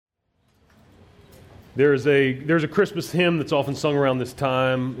There's a Christmas hymn that's often sung around this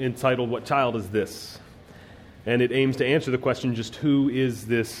time entitled, "What Child Is This?" And it aims to answer the question, just who is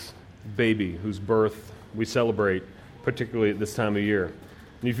this baby whose birth we celebrate, particularly at this time of year?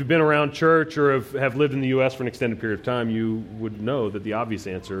 And if you've been around church or have lived in the U.S. for an extended period of time, you would know that the obvious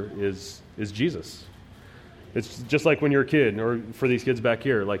answer is Jesus. It's just like when you're a kid, or for these kids back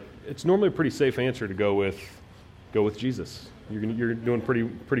here, like it's normally a pretty safe answer to go with Jesus. You're doing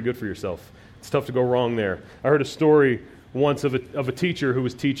pretty good for yourself. It's tough to go wrong there. I heard a story once of a teacher who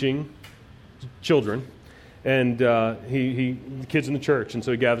was teaching children, and the kids in the church, and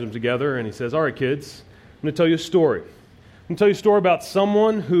so he gathers them together, and he says, "All right, kids, I'm going to tell you a story. I'm going to tell you a story about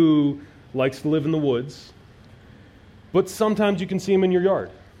someone who likes to live in the woods, but sometimes you can see him in your yard.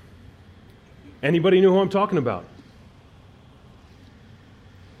 Anybody know who I'm talking about?"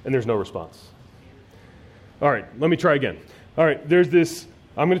 And there's no response. All right, let me try again. All right,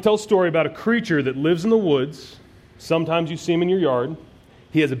 I'm going to tell a story about a creature that lives in the woods. Sometimes you see him in your yard.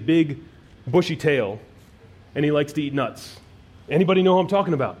 He has a big, bushy tail, and he likes to eat nuts. Anybody know who I'm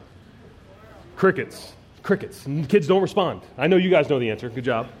talking about? Crickets. And kids don't respond. I know you guys know the answer. Good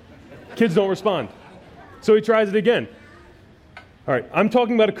job. Kids don't respond. So he tries it again. All right, I'm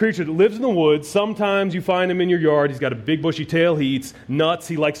talking about a creature that lives in the woods. Sometimes you find him in your yard. He's got a big bushy tail. He eats nuts.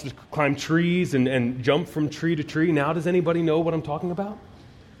 He likes to climb trees and jump from tree to tree. Now, does anybody know what I'm talking about?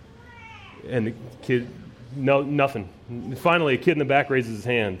 And the kid, no, nothing. Finally, a kid in the back raises his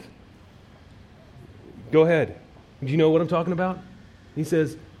hand. "Go ahead. Do you know what I'm talking about?" He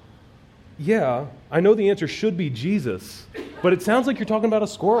says, "Yeah, I know the answer should be Jesus, but it sounds like you're talking about a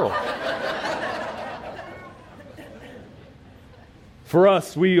squirrel." For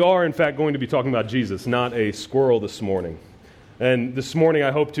us, we are in fact going to be talking about Jesus, not a squirrel this morning. And this morning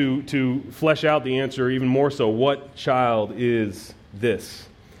I hope to flesh out the answer even more so. What child is this?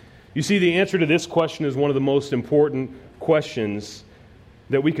 You see, the answer to this question is one of the most important questions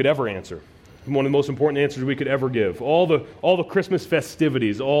that we could ever answer. One of the most important answers we could ever give. All the Christmas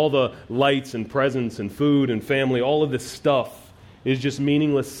festivities, all the lights and presents and food and family, all of this stuff is just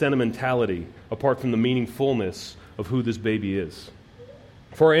meaningless sentimentality apart from the meaningfulness of who this baby is.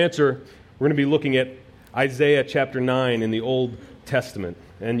 For our answer, we're going to be looking at Isaiah chapter 9 in the Old Testament.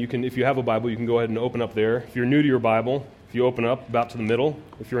 And you can, if you have a Bible, you can go ahead and open up there. If you're new to your Bible, if you open up about to the middle.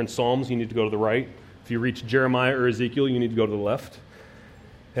 If you're in Psalms, you need to go to the right. If you reach Jeremiah or Ezekiel, you need to go to the left.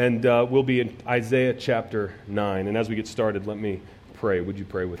 And we'll be in Isaiah chapter 9. And as we get started, let me pray. Would you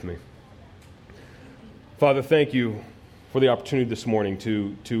pray with me? Father, thank you for the opportunity this morning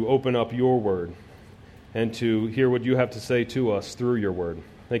to open up your word and to hear what you have to say to us through your word.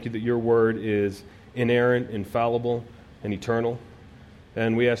 Thank you that your word is inerrant, infallible, and eternal.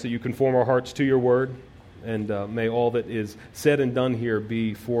 And we ask that you conform our hearts to your word, and may all that is said and done here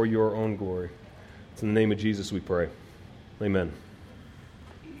be for your own glory. It's in the name of Jesus we pray. Amen.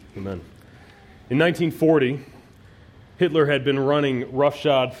 Amen. In 1940, Hitler had been running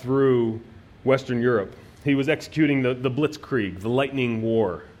roughshod through Western Europe. He was executing the Blitzkrieg, the lightning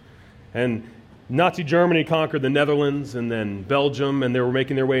war. And Nazi Germany conquered the Netherlands and then Belgium, and they were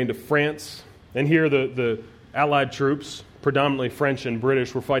making their way into France. And here the Allied troops, predominantly French and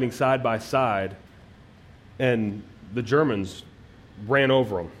British, were fighting side by side, and the Germans ran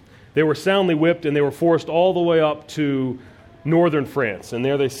over them. They were soundly whipped, and they were forced all the way up to northern France, and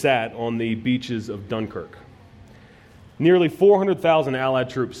there they sat on the beaches of Dunkirk. Nearly 400,000 Allied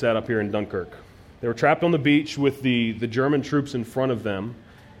troops sat up here in Dunkirk. They were trapped on the beach with the German troops in front of them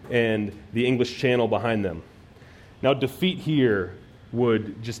and the English Channel behind them. Now, defeat here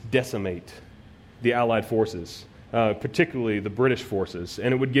would just decimate the Allied forces, particularly the British forces,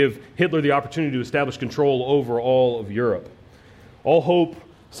 and it would give Hitler the opportunity to establish control over all of Europe. All hope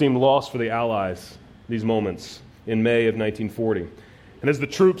seemed lost for the Allies these moments in May of 1940. And as the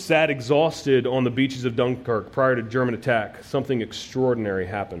troops sat exhausted on the beaches of Dunkirk prior to German attack, something extraordinary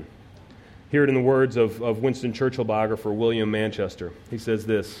happened. Hear it in the words of Winston Churchill biographer William Manchester. He says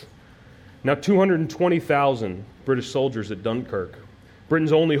this: "Now 220,000 British soldiers at Dunkirk.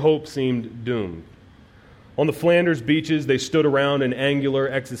 Britain's only hope seemed doomed. On the Flanders beaches, they stood around in angular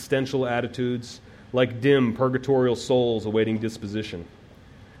existential attitudes, like dim purgatorial souls awaiting disposition.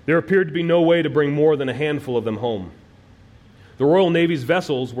 There appeared to be no way to bring more than a handful of them home. The Royal Navy's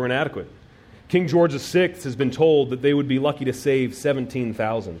vessels were inadequate. King George VI has been told that they would be lucky to save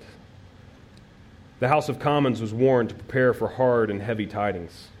 17,000. The House of Commons was warned to prepare for hard and heavy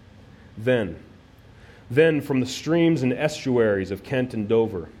tidings. Then from the streams and estuaries of Kent and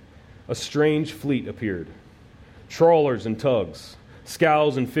Dover, a strange fleet appeared. Trawlers and tugs,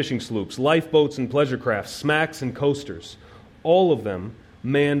 scows and fishing sloops, lifeboats and pleasure crafts, smacks and coasters, all of them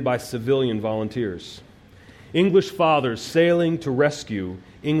manned by civilian volunteers. English fathers sailing to rescue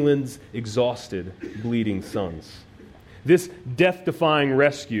England's exhausted, bleeding sons. This death-defying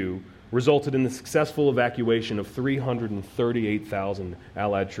rescue resulted in the successful evacuation of 338,000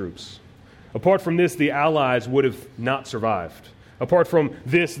 Allied troops. Apart from this, the Allies would have not survived. Apart from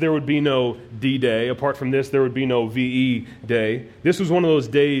this, there would be no D-Day. Apart from this, there would be no VE Day. This was one of those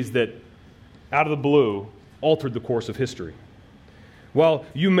days that, out of the blue, altered the course of history. While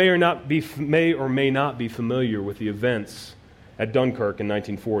you may or may not be familiar with the events at Dunkirk in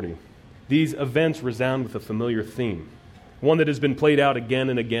 1940, these events resound with a familiar theme, one that has been played out again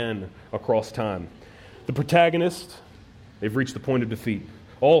and again across time. The protagonists, they've reached the point of defeat.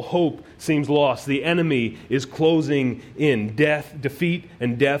 All hope seems lost. The enemy is closing in. Defeat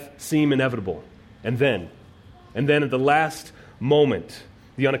and death seem inevitable. And then at the last moment,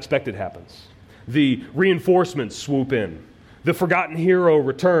 the unexpected happens. The reinforcements swoop in. The forgotten hero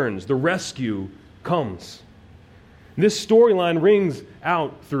returns. The rescue comes. This storyline rings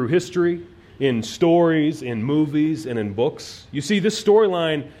out through history, in stories, in movies, and in books. You see, this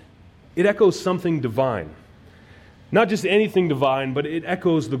storyline, it echoes something divine. Not just anything divine, but it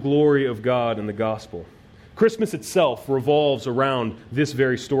echoes the glory of God in the gospel. Christmas itself revolves around this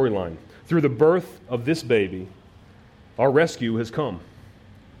very storyline. Through the birth of this baby, our rescue has come.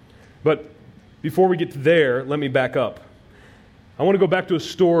 But before we get to there, let me back up. I want to go back to a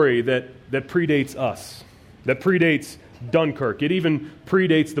story that predates us, that predates Dunkirk. It even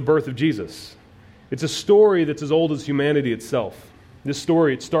predates the birth of Jesus. It's a story that's as old as humanity itself. This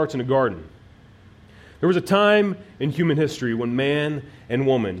story, it starts in a garden. There was a time in human history when man and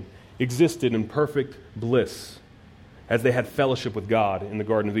woman existed in perfect bliss as they had fellowship with God in the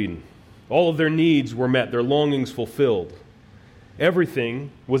Garden of Eden. All of their needs were met, their longings fulfilled. Everything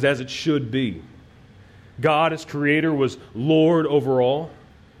was as it should be. God as creator was Lord over all,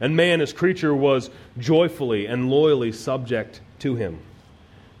 and man as creature was joyfully and loyally subject to him.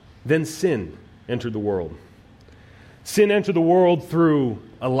 Then sin entered the world. Sin entered the world through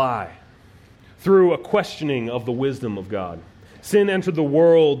a lie, through a questioning of the wisdom of God. Sin entered the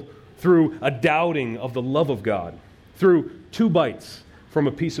world through a doubting of the love of God, through 2 bites from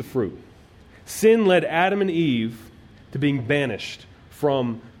a piece of fruit. Sin led Adam and Eve to being banished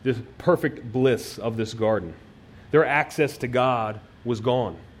from the perfect bliss of this garden. Their access to God was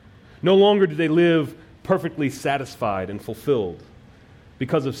gone. No longer did they live perfectly satisfied and fulfilled.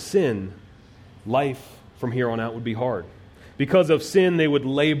 Because of sin, life from here on out would be hard. Because of sin, they would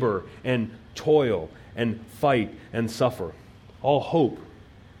labor and toil and fight and suffer. All hope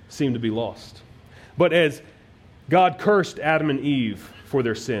seemed to be lost. But as God cursed Adam and Eve for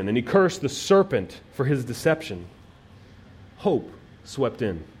their sin, and he cursed the serpent for his deception, hope swept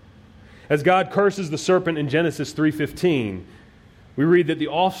in. As God curses the serpent in Genesis 3:15, we read that the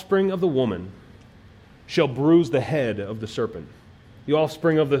offspring of the woman shall bruise the head of the serpent. The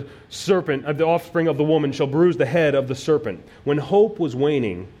offspring of the woman shall bruise the head of the serpent. When hope was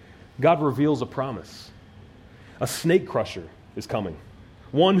waning, God reveals a promise. A snake crusher is coming.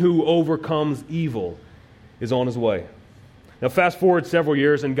 One who overcomes evil is on his way. Now fast forward several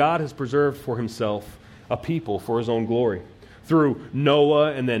years, and God has preserved for himself a people for his own glory. Through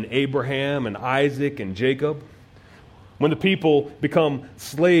Noah and then Abraham and Isaac and Jacob. When the people become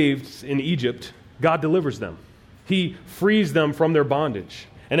slaves in Egypt, God delivers them. He frees them from their bondage.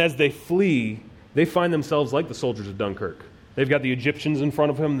 And as they flee, they find themselves like the soldiers of Dunkirk. They've got the Egyptians in front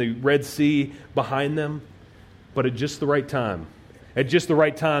of them, the Red Sea behind them. But at just the right time,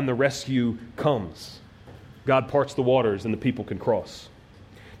 the rescue comes. God parts the waters and the people can cross.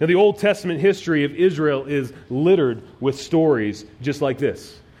 Now, the Old Testament history of Israel is littered with stories just like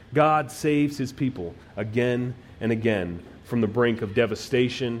this. God saves his people again and again from the brink of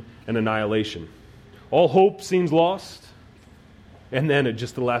devastation and annihilation. All hope seems lost, and then at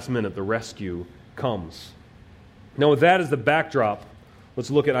just the last minute, the rescue comes. Now, with that as the backdrop, let's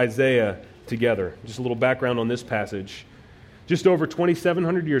look at Isaiah together. Just a little background on this passage. Just over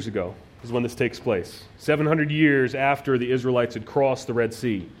 2,700 years ago is when this takes place. 700 years after the Israelites had crossed the Red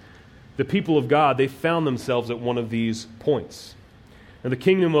Sea. The people of God, they found themselves at one of these points. Now, the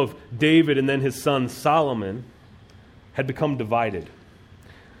kingdom of David and then his son Solomon had become divided.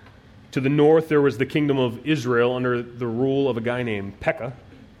 To the north, there was the kingdom of Israel under the rule of a guy named Pekah.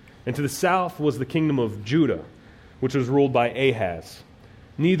 And to the south was the kingdom of Judah, which was ruled by Ahaz.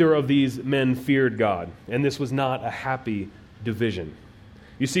 Neither of these men feared God, and this was not a happy division.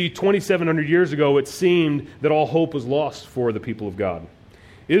 You see, 2,700 years ago, it seemed that all hope was lost for the people of God.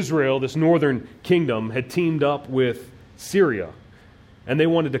 Israel, this northern kingdom, had teamed up with Syria, and they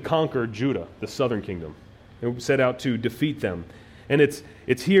wanted to conquer Judah, the southern kingdom. They set out to defeat them. And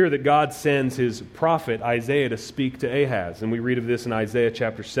it's here that God sends his prophet Isaiah to speak to Ahaz. And we read of this in Isaiah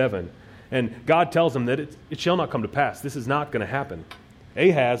chapter 7. And God tells him that it shall not come to pass. This is not going to happen.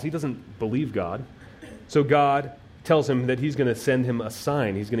 Ahaz, he doesn't believe God. So God tells him that he's going to send him a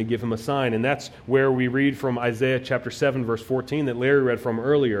sign. He's going to give him a sign. And that's where we read from Isaiah chapter 7, verse 14 that Larry read from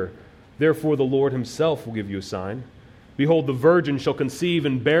earlier. Therefore the Lord himself will give you a sign. Behold, the virgin shall conceive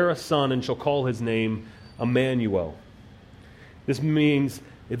and bear a son and shall call his name Emmanuel. This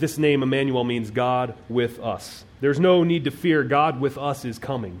name Emmanuel means God with us. There's no need to fear. God with us is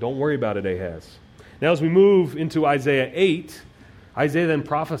coming. Don't worry about it, Ahaz. Now as we move into Isaiah 8, Isaiah then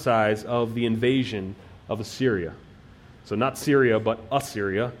prophesies of the invasion of Assyria. So not Syria, but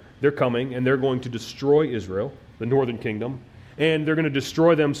Assyria. They're coming, and they're going to destroy Israel, the northern kingdom. And they're going to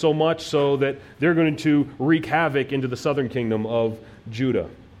destroy them so much so that they're going to wreak havoc into the southern kingdom of Judah.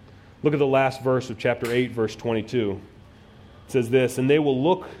 Look at the last verse of chapter 8, verse 22. It says this, and they will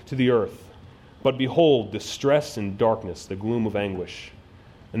look to the earth, but behold, distress and darkness, the gloom of anguish.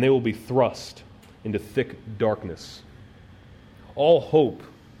 And they will be thrust into thick darkness. All hope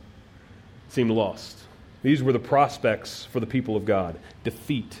seemed lost. These were the prospects for the people of God.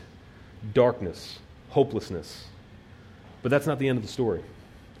 Defeat, darkness, hopelessness. But that's not the end of the story.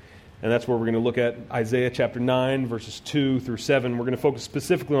 And that's where we're going to look at Isaiah chapter 9, verses 2 through 7. We're going to focus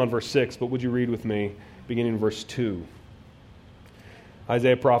specifically on verse 6, but would you read with me, beginning in verse 2?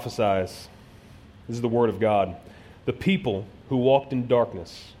 Isaiah prophesies, this is the word of God, the people who walked in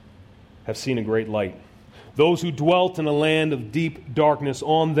darkness have seen a great light. Those who dwelt in a land of deep darkness,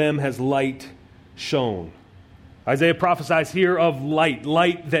 on them has light shone. Isaiah prophesies here of light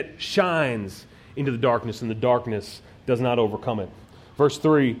that shines into the darkness, and the darkness does not overcome it. Verse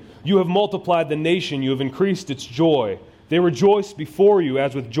 3, you have multiplied the nation, you have increased its joy. They rejoice before you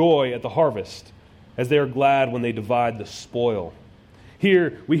as with joy at the harvest, as they are glad when they divide the spoil.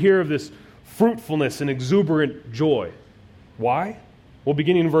 Here we hear of this fruitfulness and exuberant joy. Why? Well,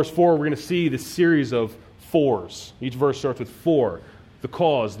 beginning in verse 4, we're going to see this series of fours. Each verse starts with 4. The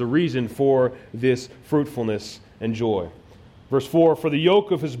cause, the reason for this fruitfulness and joy. Verse 4, for the yoke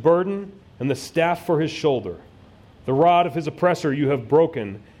of his burden and the staff for his shoulder, the rod of his oppressor you have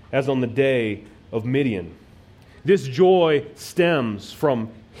broken, as on the day of Midian. This joy stems from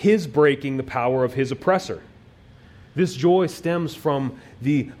his breaking the power of his oppressor. This joy stems from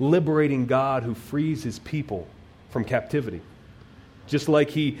the liberating God who frees his people from captivity. Just like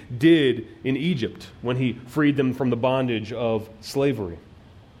he did in Egypt when he freed them from the bondage of slavery.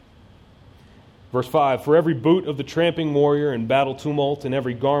 Verse 5, for every boot of the tramping warrior in battle tumult and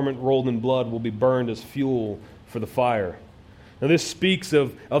every garment rolled in blood will be burned as fuel for the fire. Now this speaks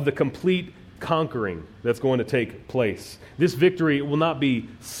of the complete conquering that's going to take place. This victory will not be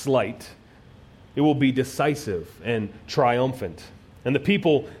slight. It will be decisive and triumphant. And the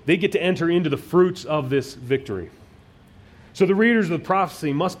people, they get to enter into the fruits of this victory. So the readers of the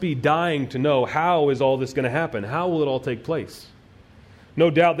prophecy must be dying to know, how is all this going to happen? How will it all take place? No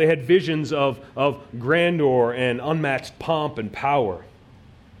doubt they had visions of grandeur and unmatched pomp and power.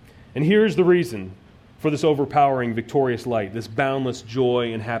 And here's the reason for this overpowering, victorious light, this boundless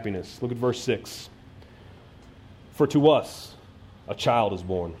joy and happiness. Look at verse 6. For to us a child is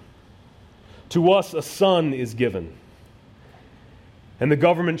born. To us a son is given. And the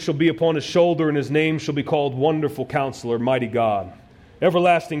government shall be upon his shoulder, and his name shall be called Wonderful Counselor, Mighty God,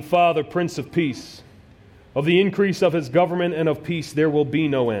 Everlasting Father, Prince of Peace. Of the increase of his government and of peace there will be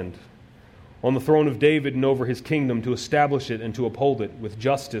no end. On the throne of David and over his kingdom, to establish it and to uphold it with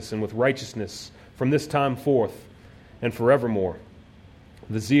justice and with righteousness from this time forth and forevermore.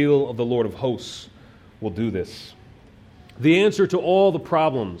 The zeal of the Lord of hosts will do this. The answer to all the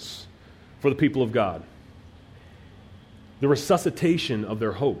problems for the people of God, the resuscitation of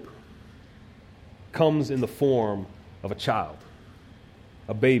their hope, comes in the form of a child,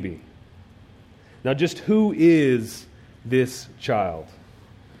 a baby. Now, just who is this child?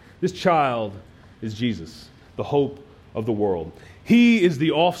 This child is Jesus, the hope of the world. He is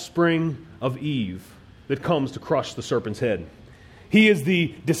the offspring of Eve that comes to crush the serpent's head. He is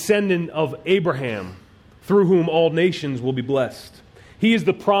the descendant of Abraham, through whom all nations will be blessed. He is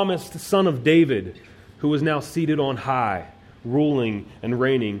the promised son of David, who is now seated on high, ruling and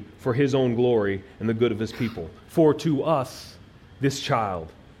reigning for his own glory and the good of his people. For to us this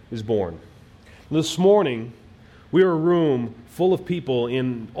child is born. This morning, we are a room full of people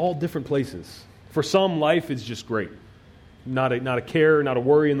in all different places. For some, life is just great. Not a care, not a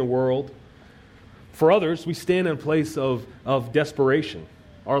worry in the world. For others, we stand in a place of desperation.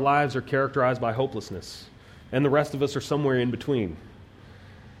 Our lives are characterized by hopelessness. And the rest of us are somewhere in between.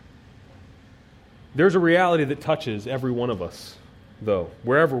 There's a reality that touches every one of us. though,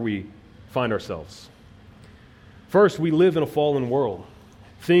 wherever we find ourselves. First, we live in a fallen world.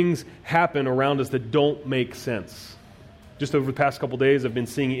 Things happen around us that don't make sense. Just over the past couple days, I've been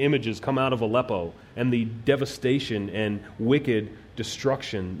seeing images come out of Aleppo and the devastation and wicked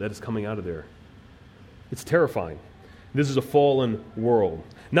destruction that is coming out of there. It's terrifying. This is a fallen world.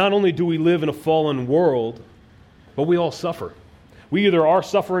 Not only do we live in a fallen world, but we all suffer. We either are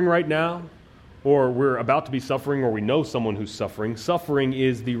suffering right now, or we're about to be suffering, or we know someone who's suffering. Suffering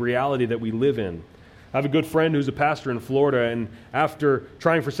is the reality that we live in. I have a good friend who's a pastor in Florida, and after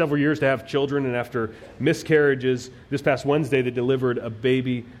trying for several years to have children and after miscarriages, this past Wednesday they delivered a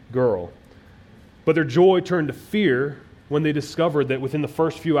baby girl. But their joy turned to fear when they discovered that within the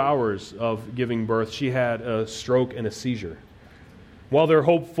first few hours of giving birth, she had a stroke and a seizure. While they're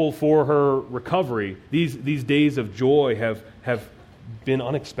hopeful for her recovery, these days of joy have been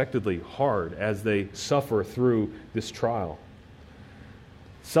unexpectedly hard as they suffer through this trial.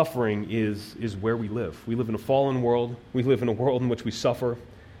 Suffering is where we live. We live in a fallen world. We live in a world in which we suffer.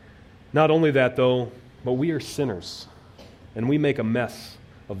 Not only that, though, but we are sinners, and we make a mess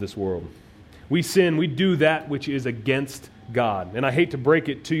of this world. We sin, we do that which is against God. And I hate to break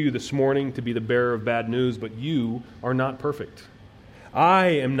it to you this morning to be the bearer of bad news, but you are not perfect. I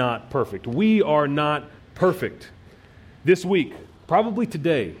am not perfect. We are not perfect. This week, probably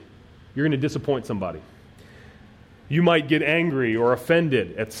today, you're going to disappoint somebody. You might get angry or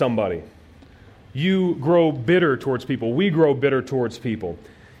offended at somebody. You grow bitter towards people. We grow bitter towards people.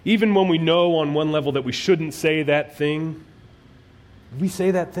 Even when we know on one level that we shouldn't say that thing, we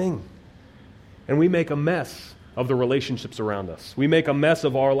say that thing. And we make a mess of the relationships around us. We make a mess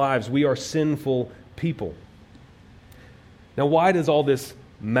of our lives. We are sinful people. Now, why does all this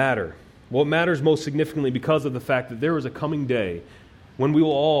matter? Well, it matters most significantly because of the fact that there is a coming day when we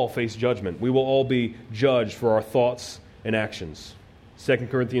will all face judgment. We will all be judged for our thoughts and actions. 2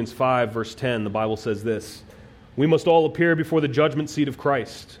 Corinthians 5, verse 10, the Bible says this: "We must all appear before the judgment seat of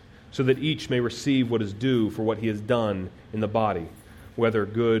Christ, so that each may receive what is due for what he has done in the body, whether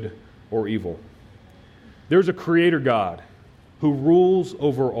good or evil." There's a creator God who rules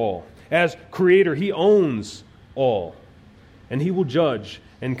over all. As creator, he owns all. And he will judge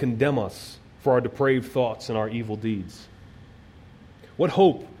and condemn us for our depraved thoughts and our evil deeds. What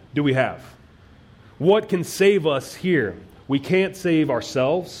hope do we have? What can save us here? We can't save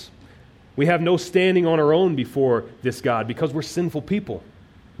ourselves. We have no standing on our own before this God because we're sinful people.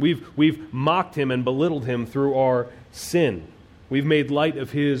 We've mocked him and belittled him through our sin. We've made light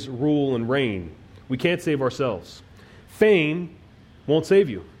of his rule and reign. We can't save ourselves. Fame won't save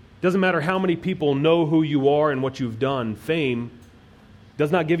you. Doesn't matter how many people know who you are and what you've done. Fame does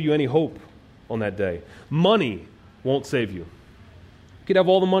not give you any hope on that day. Money won't save you. You could have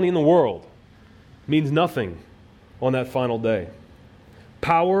all the money in the world. It means nothing on that final day.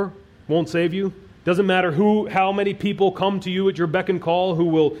 Power won't save you. Doesn't matter how many people come to you at your beck and call who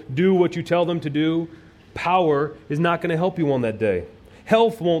will do what you tell them to do. Power is not going to help you on that day.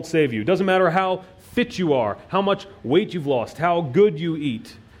 Health won't save you. Doesn't matter how fit you are, how much weight you've lost, how good you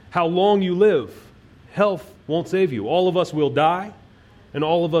eat, how long you live. Health won't save you. All of us will die, and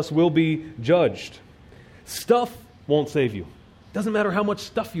all of us will be judged. Stuff won't save you. Doesn't matter how much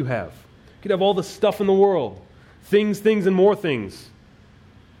stuff you have. You could have all the stuff in the world. Things, and more things.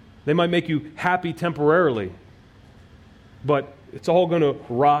 They might make you happy temporarily, but it's all going to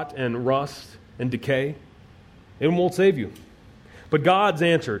rot and rust and decay. It won't save you. But God's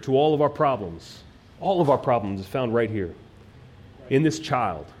answer to all of our problems is found right here, in this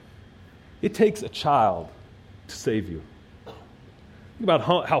child. It takes a child to save you. Think about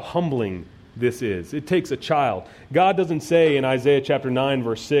how humbling this is. It takes a child. God doesn't say in Isaiah chapter 9,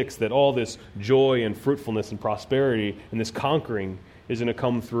 verse 6, that all this joy and fruitfulness and prosperity and this conquering is going to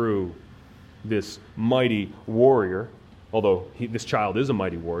come through this mighty warrior, although this child is a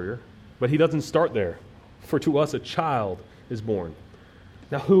mighty warrior. But he doesn't start there. For to us a child is born.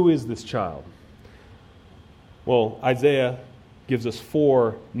 Now, who is this child? Well, Isaiah gives us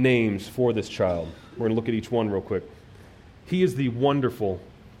 4 names for this child. We're going to look at each one real quick. He is the wonderful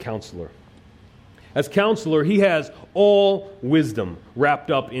counselor. As counselor, he has all wisdom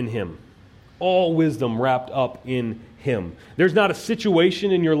wrapped up in him. All wisdom wrapped up in him. There's not a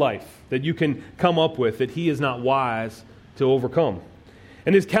situation in your life that you can come up with that he is not wise to overcome.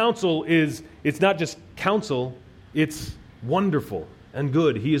 And his counsel it's not just counsel, it's wonderful and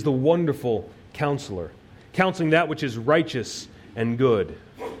good. He is the wonderful counselor, counseling that which is righteous and good.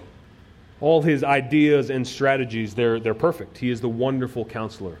 All his ideas and strategies, they're perfect. He is the wonderful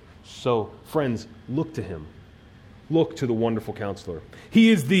counselor. So, friends, look to him. Look to the wonderful counselor. He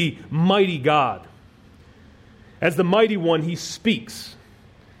is the mighty God. As the mighty one, he speaks,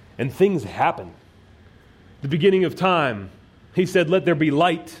 and things happen. The beginning of time, he said, "Let there be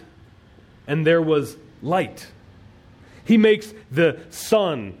light," and there was light. He makes the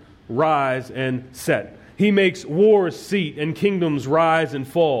sun rise and set. He makes wars cease and kingdoms rise and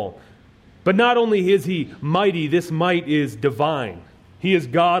fall. But not only is he mighty, this might is divine. He is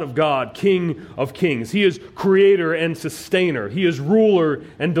God of God, King of kings. He is creator and sustainer. He is ruler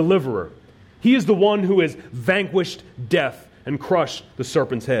and deliverer. He is the one who has vanquished death and crushed the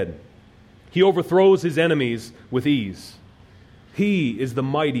serpent's head. He overthrows his enemies with ease. He is the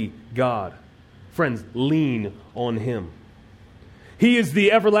mighty God. Friends, lean on him. He is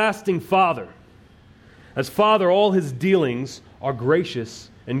the everlasting Father. As Father, all his dealings are gracious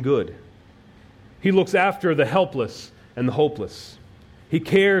and good. He looks after the helpless and the hopeless. He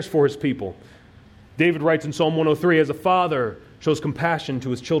cares for his people. David writes in Psalm 103, "As a father shows compassion to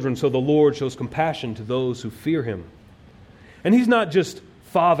his children, so the Lord shows compassion to those who fear him." And he's not just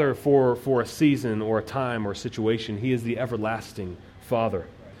Father for a season or a time or a situation. He is the everlasting Father.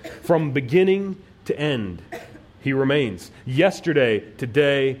 From beginning to end, he remains. Yesterday,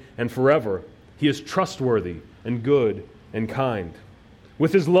 today, and forever. He is trustworthy and good and kind.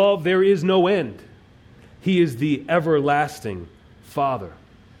 With his love, there is no end. He is the everlasting Father.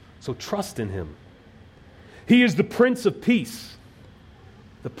 So trust in him. He is the Prince of Peace.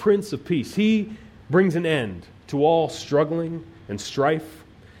 The Prince of Peace. He brings an end to all struggling and strife.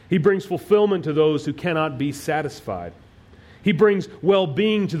 He brings fulfillment to those who cannot be satisfied. He brings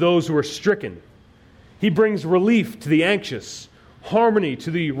well-being to those who are stricken. He brings relief to the anxious, harmony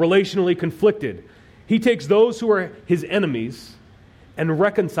to the relationally conflicted. He takes those who are his enemies and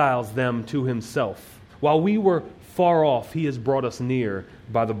reconciles them to himself. While we were far off, he has brought us near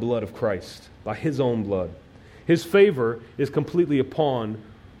by the blood of Christ, by his own blood. His favor is completely upon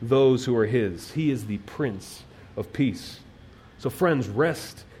those who are his. He is the Prince of Peace. So friends,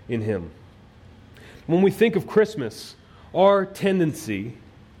 rest in him. When we think of Christmas, our tendency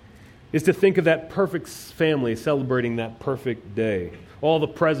is to think of that perfect family celebrating that perfect day. All the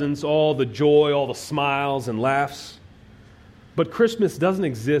presents, all the joy, all the smiles and laughs. But Christmas doesn't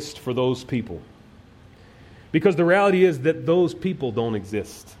exist for those people. Because the reality is that those people don't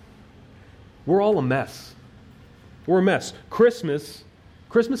exist. We're all a mess. We're a mess. Christmas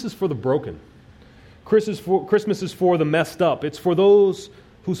is for the broken. Christmas is for the messed up. It's for those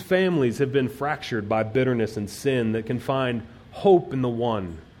whose families have been fractured by bitterness and sin that can find hope in the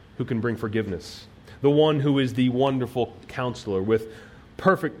one who can bring forgiveness. The one who is the wonderful counselor with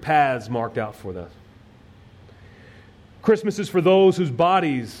perfect paths marked out for them. Christmas is for those whose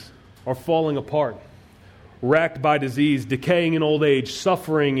bodies are falling apart, racked by disease, decaying in old age,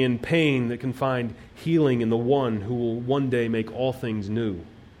 suffering in pain that can find healing in the one who will one day make all things new.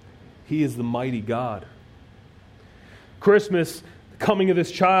 He is the mighty God. Christmas, the coming of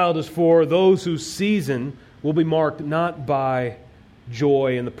this child, is for those whose season will be marked not by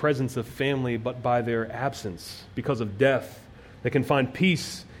joy in the presence of family, but by their absence because of death. They can find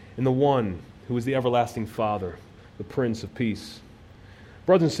peace in the one who is the everlasting Father, the Prince of Peace.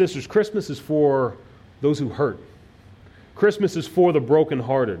 Brothers and sisters, Christmas is for those who hurt. Christmas is for the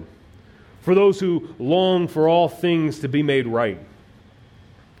brokenhearted, for those who long for all things to be made right.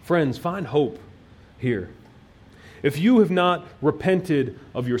 Friends, find hope here. If you have not repented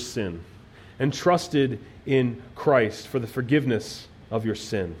of your sin and trusted in Christ for the forgiveness of your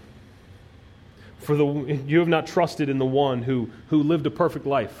sin, you have not trusted in the one who lived a perfect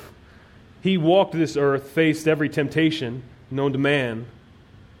life. He walked this earth, faced every temptation known to man,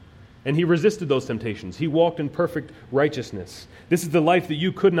 and he resisted those temptations. He walked in perfect righteousness. This is the life that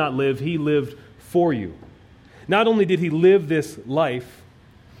you could not live. He lived for you. Not only did he live this life,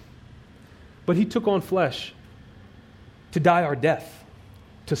 but he took on flesh to die our death,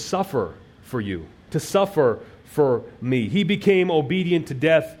 to suffer for you, to suffer for me. He became obedient to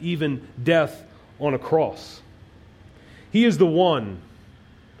death, even death on a cross. He is the one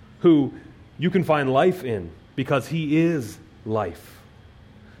who you can find life in because he is life.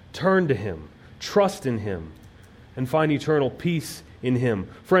 Turn to him, trust in him, and find eternal peace in him.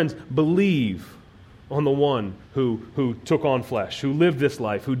 Friends, believe on the one who took on flesh, who lived this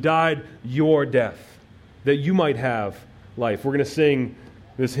life, who died your death, that you might have life. We're going to sing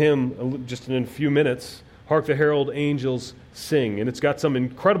this hymn just in a few minutes, Hark the Herald Angels Sing. And it's got some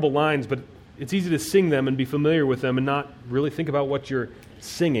incredible lines, but it's easy to sing them and be familiar with them and not really think about what you're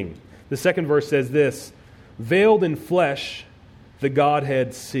singing. The second verse says this, "Veiled in flesh, the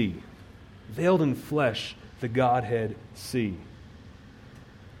Godhead see." Veiled in flesh, the Godhead see.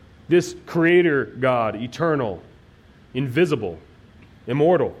 This Creator God, eternal, invisible,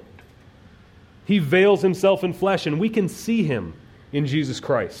 immortal, He veils himself in flesh, and we can see him in Jesus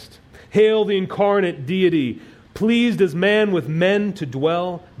Christ. Hail the incarnate deity, pleased as man with men to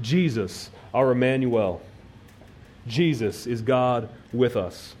dwell, Jesus, our Emmanuel. Jesus is God with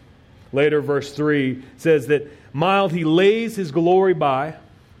us. Later, verse 3 says that mild he lays his glory by,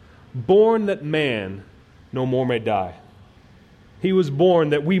 born that man no more may die. He was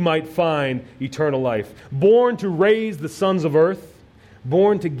born that we might find eternal life, born to raise the sons of earth,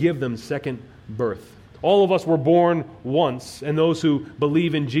 born to give them second birth. All of us were born once, and those who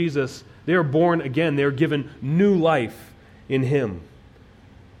believe in Jesus, they are born again. They are given new life in Him.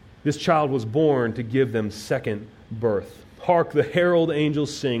 This child was born to give them second birth. Hark, the herald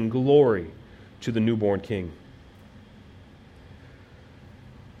angels sing, glory to the newborn King.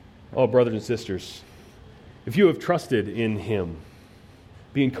 Oh, brothers and sisters, if you have trusted in Him,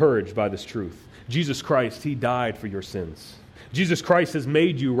 be encouraged by this truth. Jesus Christ, He died for your sins. Jesus Christ has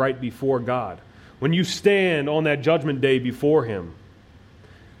made you right before God. When you stand on that judgment day before Him,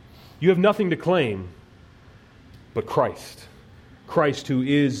 you have nothing to claim but Christ. Christ who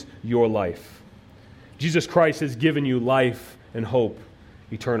is your life. Jesus Christ has given you life and hope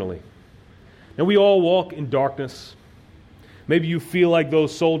eternally. Now we all walk in darkness. Maybe you feel like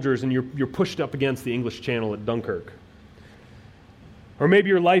those soldiers and you're pushed up against the English Channel at Dunkirk. Or maybe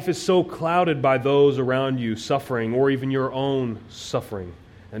your life is so clouded by those around you suffering, or even your own suffering,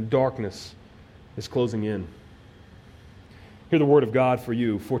 and darkness is closing in. Hear the word of God for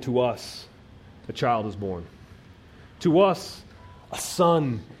you. For to us a child is born. To us a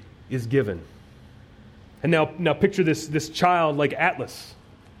son is given. And now picture this child like Atlas,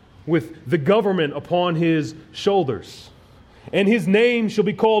 with the government upon his shoulders. And his name shall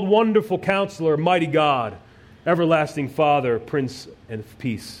be called Wonderful Counselor, Mighty God, Everlasting Father, Prince of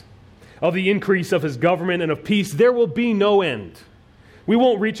Peace. Of the increase of his government and of peace, there will be no end. We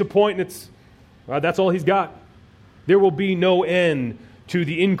won't reach a point and that's all he's got. There will be no end to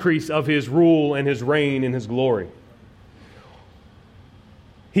the increase of his rule and his reign and his glory.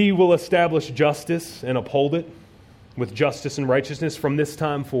 He will establish justice and uphold it with justice and righteousness from this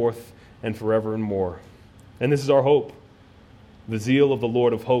time forth and forever and more. And this is our hope. The zeal of the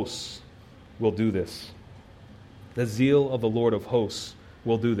Lord of hosts will do this. The zeal of the Lord of hosts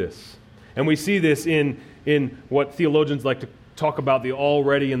will do this. And we see this in what theologians like to talk about, the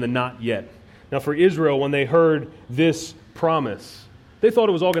already and the not yet. Now for Israel, when they heard this promise, they thought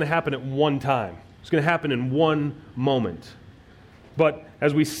it was all going to happen at one time. It's going to happen in one moment. But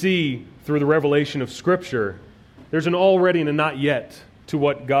as we see through the revelation of Scripture, there's an already and a not yet to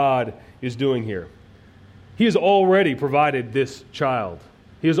what God is doing here. He has already provided this child.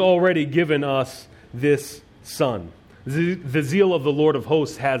 He has already given us this son. The zeal of the Lord of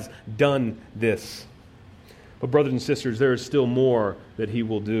hosts has done this. But brothers and sisters, there is still more that He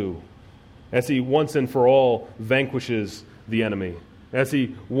will do. As He once and for all vanquishes the enemy. As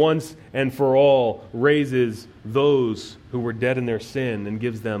He once and for all raises those who were dead in their sin and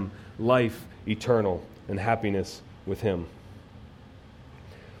gives them life eternal and happiness with Him.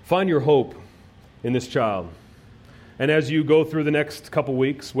 Find your hope in this child. And as you go through the next couple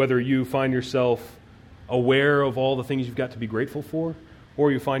weeks, whether you find yourself aware of all the things you've got to be grateful for,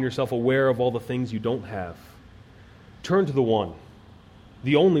 or you find yourself aware of all the things you don't have, turn to the one,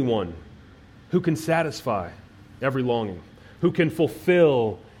 the only one, who can satisfy every longing, who can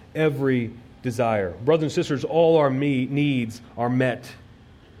fulfill every desire. Brothers and sisters, all our needs are met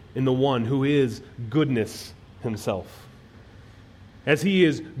in the one who is goodness Himself. As He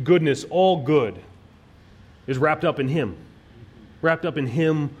is goodness, all good is wrapped up in Him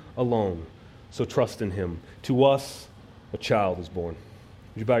alone. So trust in Him. To us, a child is born.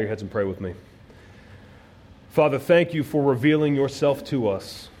 Would you bow your heads and pray with me? Father, thank You for revealing Yourself to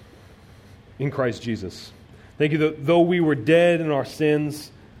us in Christ Jesus. Thank You that though we were dead in our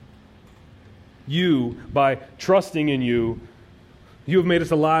sins, You, by trusting in You, You have made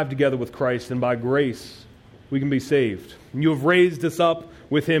us alive together with Christ, and by grace we can be saved. And You have raised us up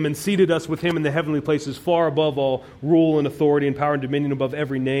with Him and seated us with Him in the heavenly places, far above all rule and authority and power and dominion, above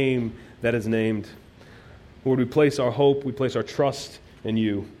every name that is named. Lord, we place our hope, we place our trust in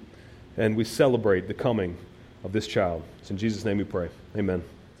You, and we celebrate the coming of this child. It's in Jesus' name we pray. Amen.